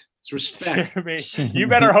respect. It's respect. Jeremy, you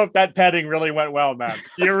better hope that petting really went well, man.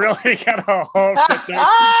 You really gotta hope that there's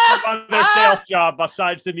some other sales job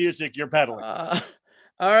besides the music you're peddling. All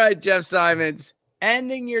right, Jeff Simons,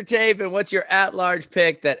 ending your tape, and what's your at-large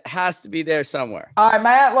pick that has to be there somewhere? All right,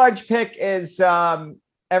 my at-large pick is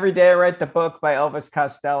Every Day I Write the Book by Elvis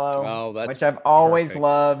Costello, which I've always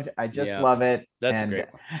loved. I just love it. That's great.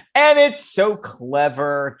 And it's so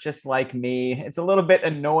clever, just like me. It's a little bit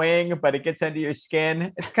annoying, but it gets under your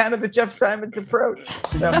skin. It's kind of the Jeff Simons approach.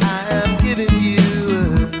 So I am giving you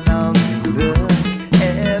a long look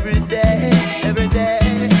every day, every day,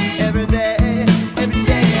 every day, every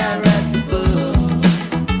day I write the book.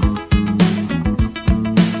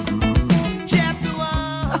 Chapter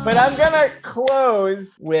 1. But I'm going to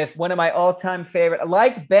close with one of my all-time favorite.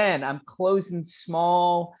 Like Ben, I'm closing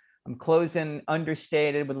small. I'm closing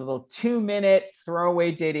understated with a little 2-minute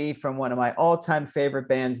throwaway ditty from one of my all-time favorite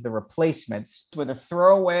bands, The Replacements, with a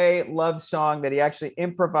throwaway love song that he actually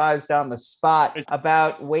improvised on the spot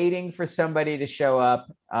about waiting for somebody to show up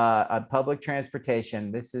on public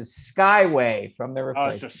transportation. This is Skyway from The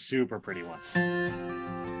Replacements. Oh, it's a super pretty one.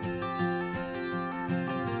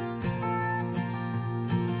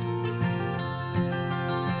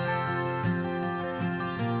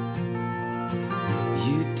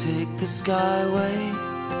 Take the skyway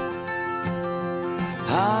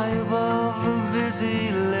high above the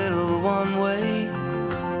busy little one-way.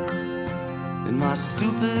 In my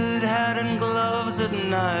stupid hat and gloves at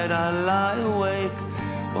night I lie awake,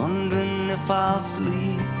 wondering if I'll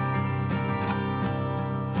sleep,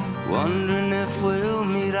 wondering if we'll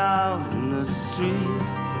meet out in the street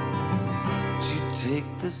to take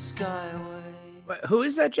the skyway. Who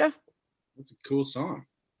is that, Jeff? That's a cool song.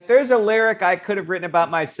 There's a lyric I could have written about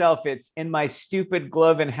myself. It's in my stupid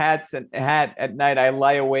glove and hat at night. I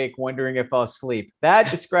lie awake wondering if I'll sleep. That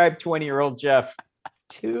described 20-year-old Jeff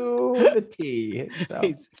to the T.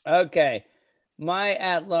 So. Okay. My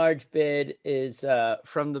at-large bid is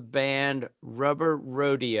from the band Rubber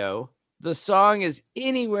Rodeo. The song is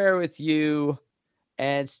Anywhere With You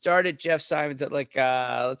and started Jeff Simons at like,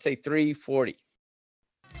 let's say 3:40.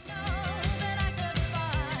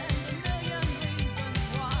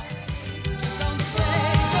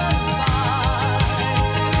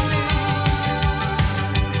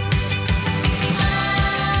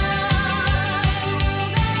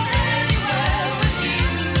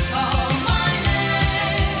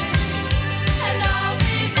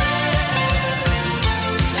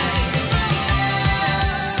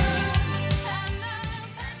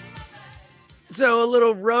 So a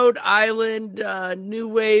little Rhode Island new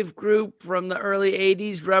wave group from the early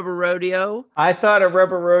 80s, Rubber Rodeo. I thought a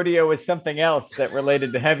Rubber Rodeo was something else that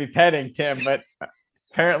related to heavy petting, Tim, but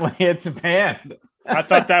apparently it's a band. I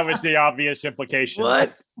thought that was the obvious implication.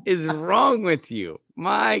 What is wrong with you?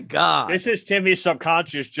 My God. This is Timmy's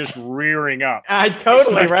subconscious just rearing up. I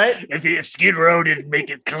totally, like, right? If you Skid Row didn't make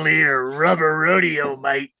it clear, Rubber Rodeo,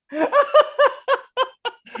 mate.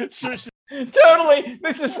 Totally.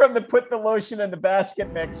 This is from the Put the Lotion in the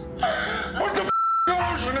Basket mix. Put the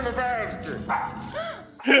lotion in the basket.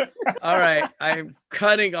 All right. I'm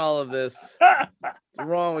cutting all of this. What's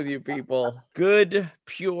wrong with you people? Good,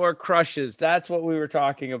 pure crushes. That's what we were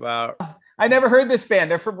talking about. I never heard this band.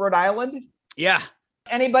 They're from Rhode Island? Yeah.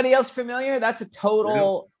 Anybody else familiar? That's a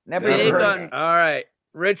total never heard. All right.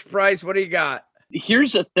 Rich Price, what do you got?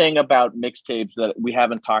 Here's a thing about mixtapes that we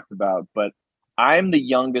haven't talked about, but I'm the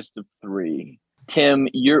youngest of three. Tim,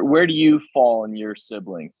 where do you fall in your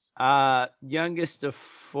siblings? Youngest of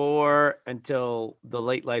four until the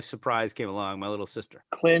late life surprise came along, my little sister.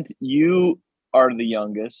 Clint, you are the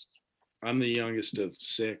youngest. I'm the youngest of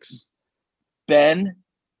six. Ben?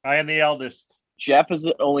 I am the eldest. Jeff is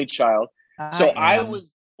the only child. I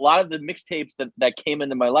was a lot of the mixtapes that came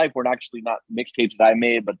into my life were actually not mixtapes that I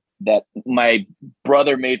made, but that my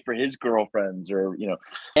brother made for his girlfriends, or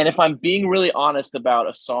and if I'm being really honest about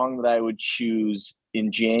a song that I would choose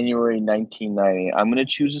in January 1990, I'm going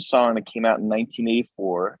to choose a song that came out in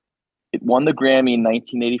 1984. It won the Grammy in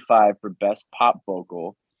 1985 for Best Pop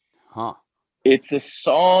Vocal. It's a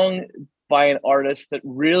song by an artist that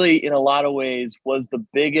really, in a lot of ways, was the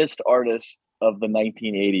biggest artist of the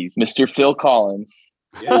 1980s, Mr. Phil Collins.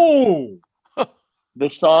 Oh, the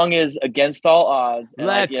song is Against All Odds.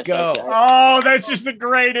 Let's go. Oh, that's just the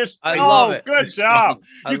greatest. I love it. Good job.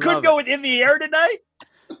 You couldn't go with In the Air tonight?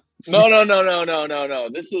 No.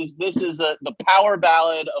 This is the power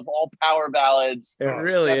ballad of all power ballads. It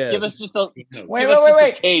really is. Give us just a wait.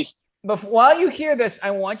 A taste. While you hear this,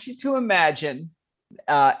 I want you to imagine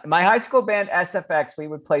my high school band SFX. We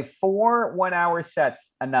would play 4 1-hour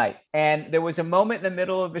sets a night, and there was a moment in the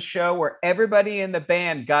middle of the show where everybody in the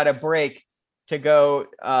band got a break to go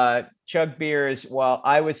chug beers while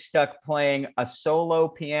I was stuck playing a solo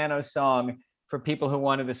piano song for people who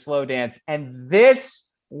wanted to slow dance, and this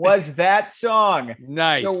was that song.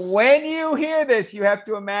 Nice. So when you hear this, you have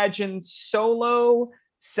to imagine solo,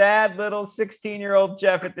 sad little 16-year-old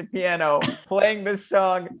Jeff at the piano playing this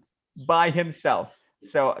song by himself.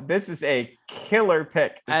 So this is a killer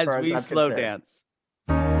pick as we slow dance.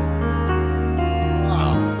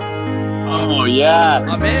 Oh yeah,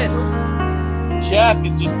 I'm in. Jeff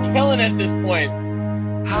is just killing it at this point.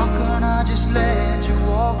 How can I just let you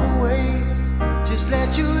walk away? Just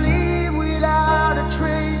let you leave without a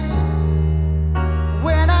trace.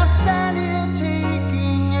 When I stand here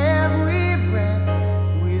taking every breath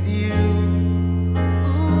with you.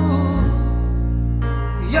 Ooh,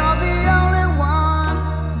 you're the only one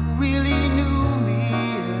who really knew me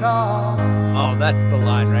at all. Oh, that's the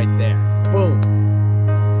line right there. Boom.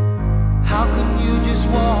 How can you just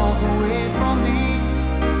walk away from me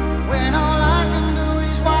when all I can do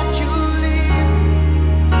is watch you leave?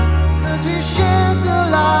 'Cause we've shared the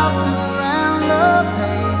laughter and the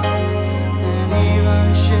pain, and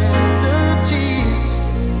even shared the tears.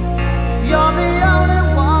 You're the only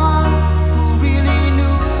one who really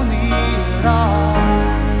knew me at all.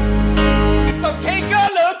 So take a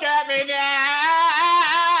look at me now.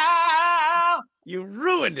 You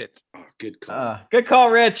ruined it. Oh, good call. Good call,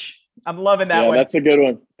 Rich. I'm loving that one. That's a good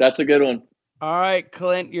one. That's a good one. All right,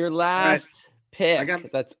 Clint, your last pick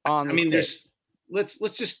that's on the tape. Let's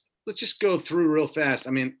just go through real fast.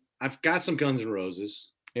 I mean, I've got some Guns N' Roses.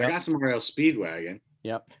 Yep. I got some RL Speedwagon.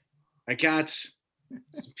 Yep. I got some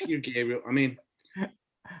Peter Gabriel. I mean,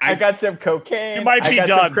 I got some cocaine. You might be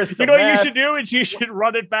done. You know what you should do is you should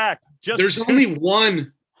run it back. There's only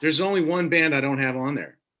one band I don't have on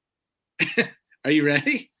there. Are you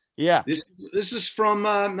ready? Yeah. This is from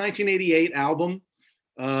 1988 album.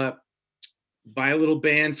 by a little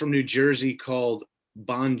band from New Jersey called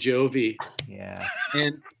Bon Jovi. Yeah.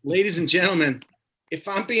 And ladies and gentlemen, if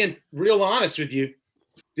I'm being real honest with you,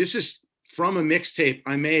 this is from a mixtape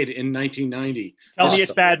I made in 1990. Tell me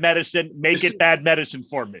it's bad medicine. Make it bad medicine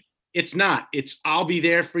for me. It's not. It's I'll Be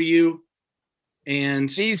There For You. And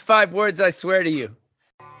these 5 words, I swear to you.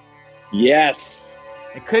 Yes.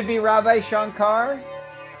 It could be Ravi Shankar.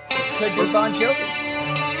 It could be Bon Jovi.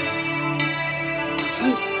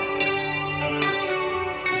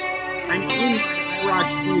 I'm in Rock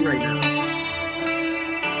C right now.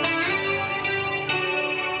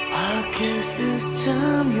 I guess this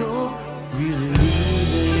time you're really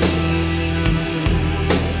leaving.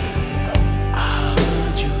 I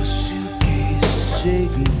heard your suitcase say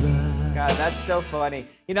goodbye. God, that's so funny.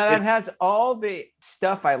 You know, that has all the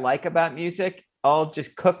stuff I like about music, all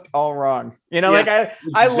just cooked all wrong. You know,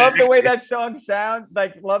 I love the way that song sounds,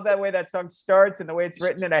 love that way that song starts and the way it's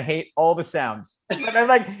written, and I hate all the sounds. And I'm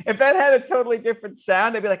like, if that had a totally different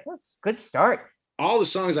sound, I'd be like, that's a good start. All the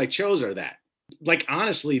songs I chose are that. Like,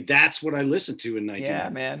 honestly, that's what I listened to in 1990. Yeah,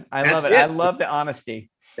 man. I love it. I love the honesty.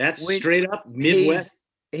 That's straight up Midwest.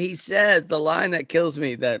 He said the line that kills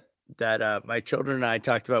me that my children and I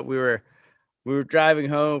talked about. We were driving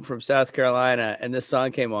home from South Carolina and this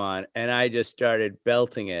song came on and I just started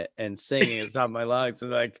belting it and singing at the top of my lungs. And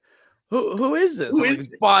like, who is this? I'm like,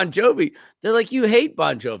 it's Bon Jovi. They're like, you hate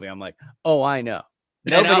Bon Jovi. I'm like, oh, I know.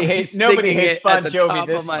 Nobody hates Bon Jovi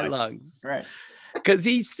this my much. Lungs. Right. Because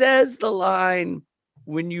he says the line,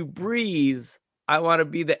 when you breathe, I want to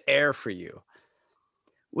be the air for you,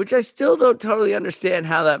 which I still don't totally understand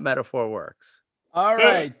how that metaphor works. All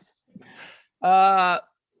right. Ben,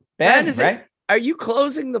 right? Are you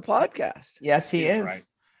closing the podcast? Yes, he is. Right.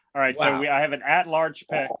 All right. Wow. So I have an at-large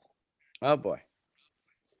pick. Oh, boy.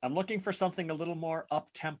 I'm looking for something a little more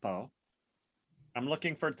up-tempo. I'm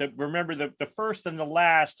looking for remember the first and the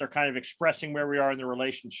last are kind of expressing where we are in the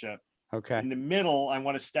relationship. Okay. In the middle, I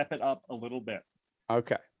want to step it up a little bit.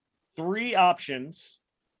 Okay. 3 options.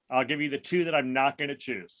 I'll give you the 2 that I'm not going to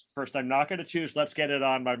choose. First, I'm not going to choose Let's Get It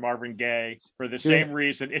On by Marvin Gaye for the same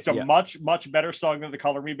reason. It's a much, much better song than the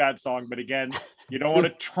Color Me Bad song. But again, you don't want to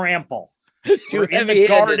trample. We're in the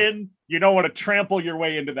garden. You don't want to trample your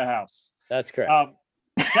way into the house. That's correct.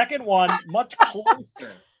 Second one, much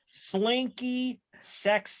closer. Slinky,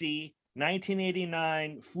 sexy,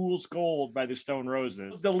 1989 Fool's Gold by the Stone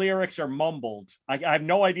Roses. The lyrics are mumbled. I have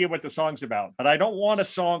no idea what the song's about, but I don't want a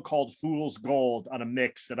song called Fool's Gold on a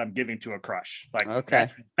mix that I'm giving to a crush.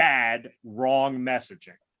 That's bad, wrong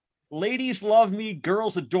messaging. Ladies love me,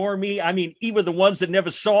 girls adore me. I mean, even the ones that never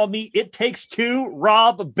saw me. It Takes 2,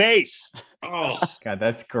 Rob Bass. Oh, God,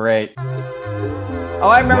 that's great. Oh,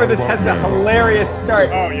 I remember this has a hilarious start.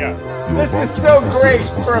 Oh, yeah. This is so great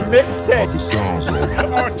for a mixtape.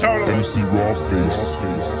 Oh, totally. MC Raw Face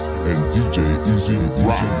and DJ Easy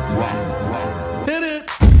Rock. Hit it.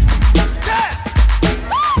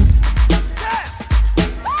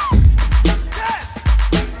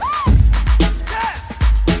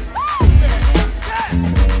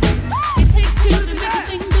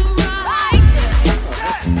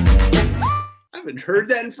 I haven't heard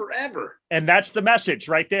that in forever. And that's the message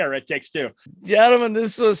right there. It Takes 2. Gentlemen,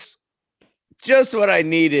 this was just what I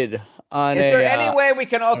needed. Is there any way we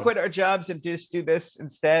can all quit our jobs and just do this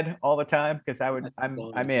instead all the time? Because I'm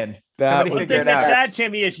in. Somebody One figure thing it that's out. sad,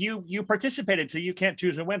 Timmy, is you participated, so you can't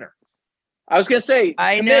choose a winner. I was gonna say,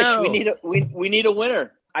 I Kamish, know. we need a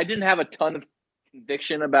winner. I didn't have a ton of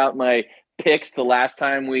conviction about my picks the last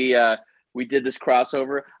time we did this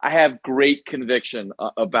crossover. I have great conviction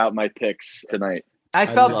about my picks tonight. I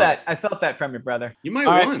felt that from your brother. You might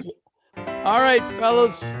All win. right. All right,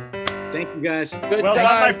 fellas. Thank you, guys. Good Well time.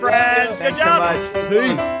 done, my friends. Good Thanks so job. much.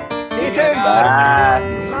 Peace. See you soon.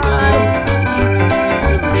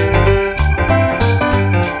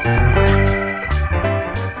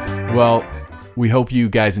 Well, we hope you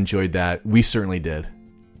guys enjoyed that. We certainly did.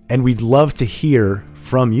 And we'd love to hear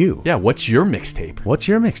from you. Yeah, what's your mixtape? What's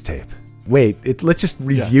your mixtape? Wait, let's just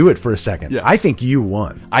review it for a second. Yeah. I think you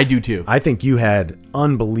won. I do too. I think you had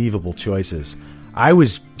unbelievable choices. I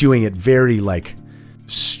was doing it very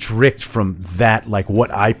strict from that,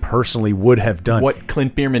 what I personally would have done. What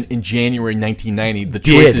Clint Bierman in January 1990, the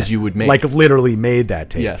choices you would make. Literally made that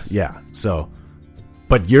tape. Yes. Yeah. So,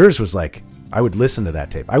 but yours was I would listen to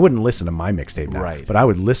that tape. I wouldn't listen to my mixtape now. Right. But I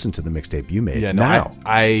would listen to the mixtape you made now.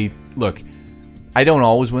 I look, I don't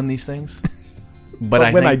always win these things.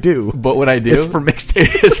 But when I do, it's for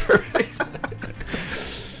mixtapes.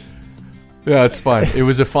 Yeah, it's fun. It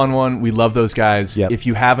was a fun one. We love those guys. Yep. If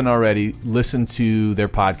you haven't already, listen to their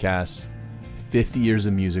podcast, 50 Years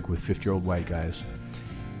of Music with 50-Year-Old White Guys.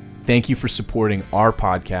 Thank you for supporting our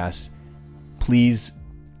podcast. Please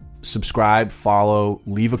subscribe, follow,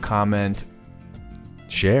 leave a comment.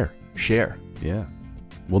 Share. Yeah.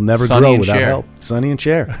 We'll never Sonny grow and without share. help. Sonny and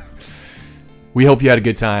share. We hope you had a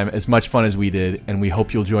good time, as much fun as we did, and we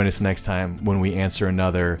hope you'll join us next time when we answer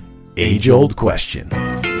another age-old question.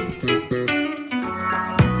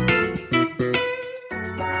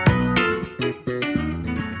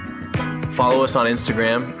 Follow us on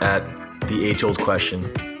Instagram at The Age Old Question.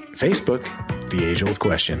 Facebook, The Age Old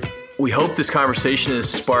Question. We hope this conversation has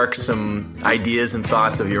sparked some ideas and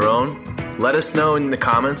thoughts of your own. Let us know in the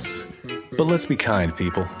comments. But let's be kind,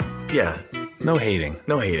 people. Yeah. No hating.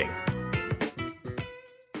 No hating.